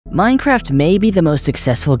Minecraft may be the most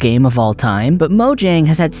successful game of all time, but Mojang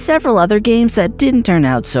has had several other games that didn't turn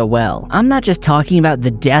out so well. I'm not just talking about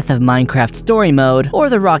the death of Minecraft Story Mode or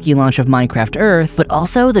the rocky launch of Minecraft Earth, but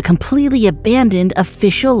also the completely abandoned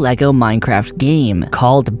official LEGO Minecraft game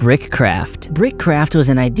called Brickcraft. Brickcraft was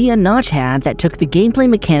an idea Notch had that took the gameplay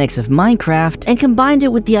mechanics of Minecraft and combined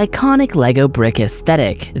it with the iconic LEGO brick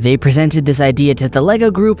aesthetic. They presented this idea to the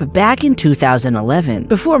LEGO group back in 2011,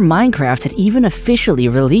 before Minecraft had even officially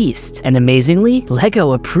released. And amazingly,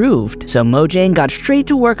 LEGO approved, so Mojang got straight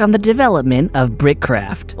to work on the development of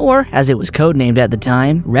Brickcraft, or as it was codenamed at the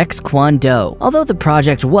time, Rex Kwon Do. Although the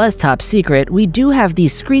project was top secret, we do have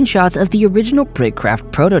these screenshots of the original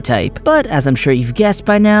Brickcraft prototype, but as I'm sure you've guessed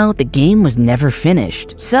by now, the game was never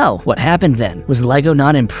finished. So, what happened then? Was LEGO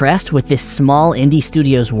not impressed with this small indie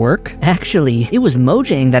studio's work? Actually, it was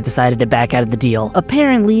Mojang that decided to back out of the deal.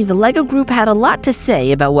 Apparently, the LEGO group had a lot to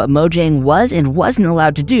say about what Mojang was and wasn't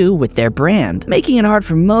allowed to do with their brand, making it hard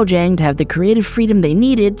for Mojang to have the creative freedom they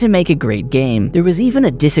needed to make a great game. There was even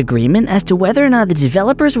a disagreement as to whether or not the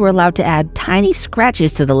developers were allowed to add tiny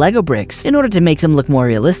scratches to the LEGO bricks in order to make them look more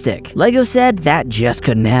realistic. LEGO said that just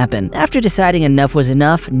couldn't happen. After deciding enough was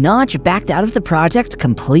enough, Notch backed out of the project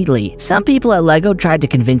completely. Some people at LEGO tried to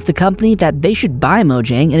convince the company that they should buy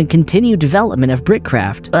Mojang and continue development of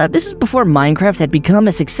Brickcraft, but this is before Minecraft had become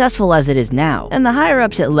as successful as it is now, and the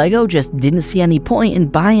higher-ups at LEGO just didn't see any point in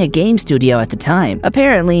buying a game studio at the time.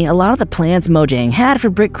 Apparently, a lot of the plans Mojang had for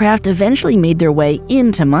Brickcraft eventually made their way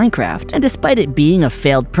into Minecraft, and despite it being a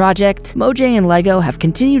failed project, Mojang and LEGO have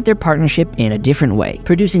continued their partnership in a different way,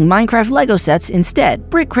 producing Minecraft LEGO sets instead.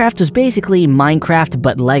 Brickcraft was basically Minecraft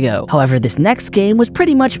but LEGO. However, this next game was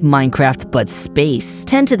pretty much Minecraft but space.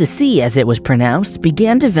 10 to the Sea, as it was pronounced,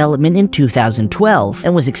 began development in 2012,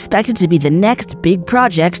 and was expected to be the next big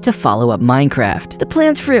project to follow up Minecraft. The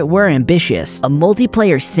plans for it were ambitious: a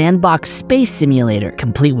multiplayer sandbox space simulator,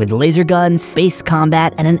 complete with laser guns, space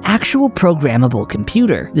combat, and an actual programmable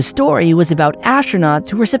computer. The story was about astronauts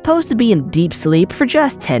who were supposed to be in deep sleep for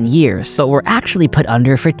just 10 years, but were actually put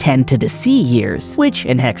under for 10 to the Sea years, which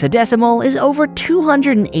in hexadecimal is over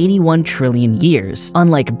 281 trillion years.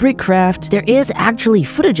 Unlike Brickcraft, there is actually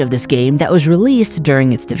footage of this game that was released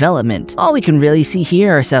during its development. All we can really see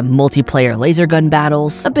here are some multiplayer laser gun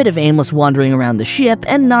battles, a bit of aimless wandering around the ship,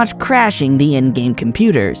 and not crashing the in-game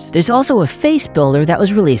computers. There's also a face builder that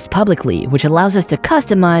was released publicly, which allows us to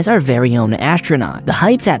customize our very own astronaut. The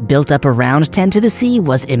hype that built up around 10 to the Sea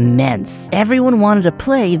was immense. Everyone wanted to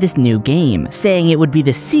play this new game, saying it would be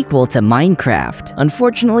the sequel to Minecraft.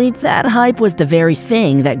 Unfortunately, that hype was the very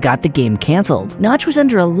thing that got the game cancelled. Notch was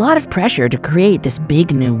under a lot of pressure to create this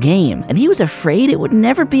big new game, and he was afraid it would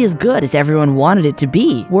never be as good as everyone wanted it to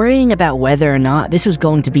be. Worrying about whether or not this was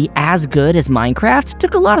going to be as good as Minecraft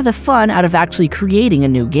took a lot of the fun out of actually creating a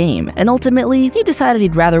new game, and ultimately, he decided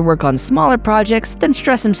he'd rather work on smaller projects than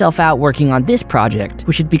stress himself out working on this project,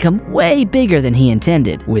 which had become way bigger than he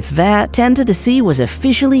intended. With that, 10 to the Sea was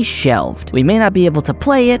officially shelved. We may not be able to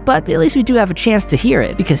play it, but at least we do have a chance to hear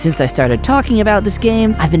it, because since I started talking about this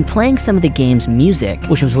game, I've been playing some of the game's music,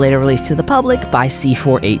 which was later released to the public by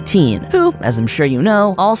C418, who, as I'm sure you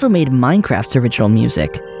know, also made Minecraft's original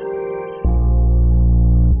music.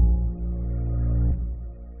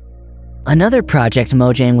 Another project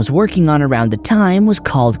Mojang was working on around the time was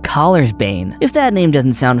called Bane. If that name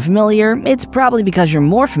doesn't sound familiar, it's probably because you're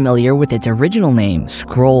more familiar with its original name,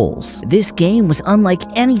 Scrolls. This game was unlike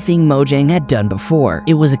anything Mojang had done before.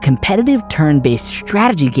 It was a competitive turn-based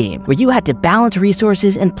strategy game where you had to balance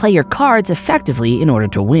resources and play your cards effectively in order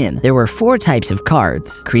to win. There were 4 types of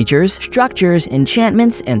cards: creatures, structures,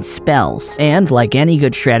 enchantments, and spells. And like any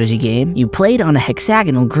good strategy game, you played on a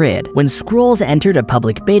hexagonal grid. When Scrolls entered a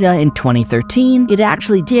public beta in 2013, it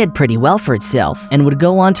actually did pretty well for itself, and would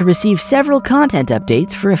go on to receive several content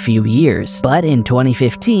updates for a few years. But in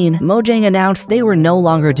 2015, Mojang announced they were no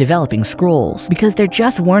longer developing Scrolls, because there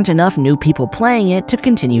just weren't enough new people playing it to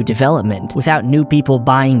continue development. Without new people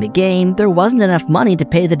buying the game, there wasn't enough money to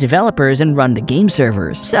pay the developers and run the game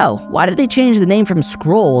servers. So, why did they change the name from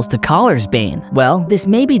Scrolls to Bane? Well, this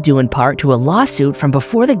may be due in part to a lawsuit from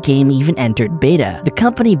before the game even entered beta. The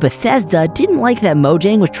company Bethesda didn't like that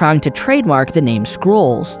Mojang was trying to trademark the name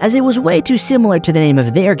Scrolls, as it was way too similar to the name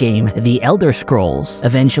of their game, The Elder Scrolls.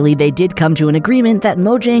 Eventually, they did come to an agreement that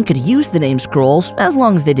Mojang could use the name Scrolls as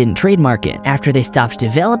long as they didn't trademark it. After they stopped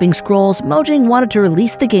developing Scrolls, Mojang wanted to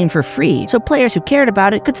release the game for free, so players who cared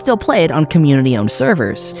about it could still play it on community-owned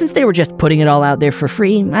servers. Since they were just putting it all out there for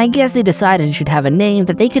free, I guess they decided it should have a name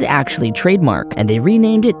that they could actually trademark, and they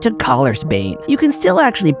renamed it to Bane. You can still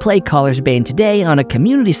actually play Bane today on a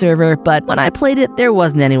community server, but when I played it, there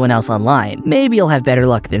wasn't anyone else online online. Maybe you'll have better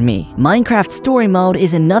luck than me. Minecraft Story Mode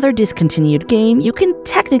is another discontinued game you can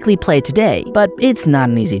technically play today, but it's not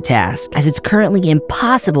an easy task, as it's currently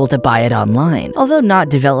impossible to buy it online. Although not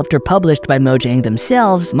developed or published by Mojang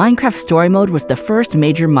themselves, Minecraft Story Mode was the first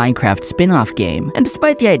major Minecraft spin-off game, and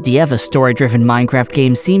despite the idea of a story-driven Minecraft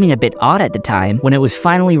game seeming a bit odd at the time, when it was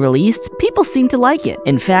finally released, people seemed to like it.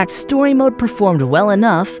 In fact, Story Mode performed well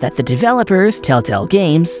enough that the developers, Telltale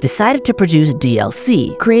Games, decided to produce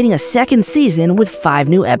DLC, creating a second season with 5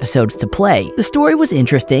 new episodes to play. The story was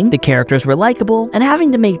interesting, the characters were likable, and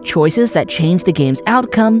having to make choices that changed the game's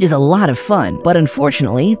outcome is a lot of fun. But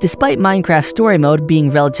unfortunately, despite Minecraft Story Mode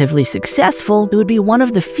being relatively successful, it would be one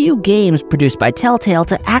of the few games produced by Telltale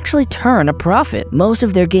to actually turn a profit. Most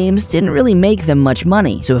of their games didn't really make them much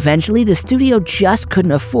money, so eventually the studio just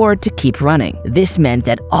couldn't afford to keep running. This meant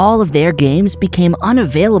that all of their games became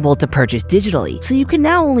unavailable to purchase digitally, so you can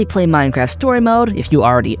now only play Minecraft Story Mode if you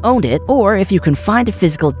already owned it, or if you can find a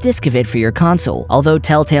physical disc of it for your console. Although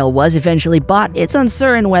Telltale was eventually bought, it's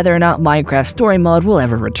uncertain whether or not Minecraft Story Mode will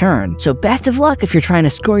ever return. So best of luck if you're trying to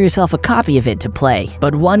score yourself a copy of it to play.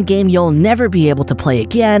 But one game you'll never be able to play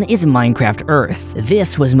again is Minecraft Earth.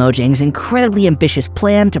 This was Mojang's incredibly ambitious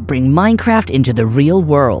plan to bring Minecraft into the real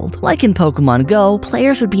world. Like in Pokemon Go,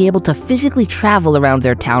 players would be able to physically travel around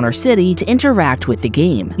their town or city to interact with the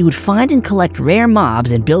game. You would find and collect rare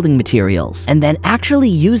mobs and building materials, and then actually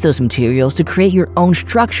use those materials to create your own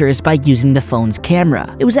structures by using the phone's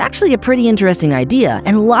camera. It was actually a pretty interesting idea,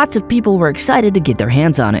 and lots of people were excited to get their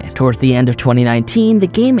hands on it. Towards the end of 2019, the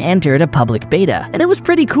game entered a public beta, and it was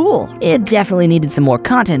pretty cool. It definitely needed some more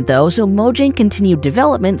content though, so Mojang continued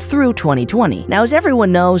development through 2020. Now, as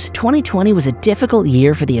everyone knows, 2020 was a difficult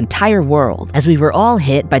year for the entire world, as we were all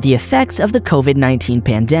hit by the effects of the COVID-19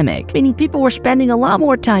 pandemic, meaning people were spending a lot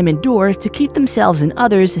more time indoors to keep themselves and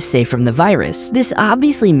others safe from the virus. This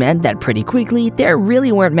obviously meant that pretty quickly, there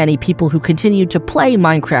really weren't many people who continued to play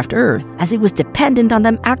Minecraft Earth, as it was dependent on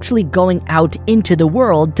them actually going out into the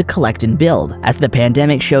world to collect and build. As the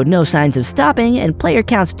pandemic showed no signs of stopping and player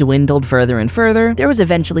counts dwindled further and further, there was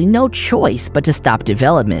eventually no choice but to stop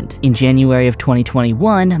development. In January of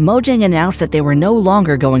 2021, Mojang announced that they were no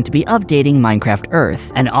longer going to be updating Minecraft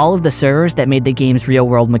Earth, and all of the servers that made the game's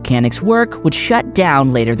real-world mechanics work would shut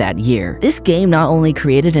down later that year. This game not only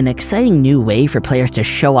created an exciting new way for players to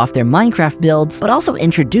show off their Minecraft builds, but also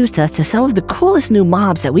introduced us to some of the coolest new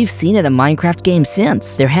mobs that we've seen in a Minecraft game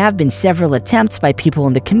since. There have been several attempts by people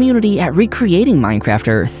in the community at recreating Minecraft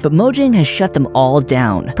Earth, but Mojang has shut them all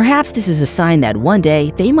down. Perhaps this is a sign that one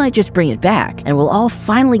day they might just bring it back, and we'll all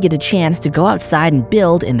finally get a chance to go outside and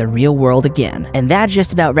build in the real world again. And that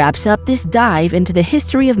just about wraps up this dive into the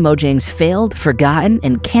history of Mojang's failed, forgotten,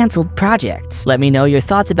 and cancelled projects. Let me know your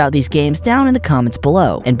thoughts about these games down in the comments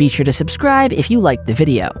below, and be sure to subscribe if you liked the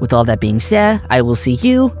video. With all that being said, I will see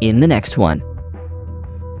you in the next one.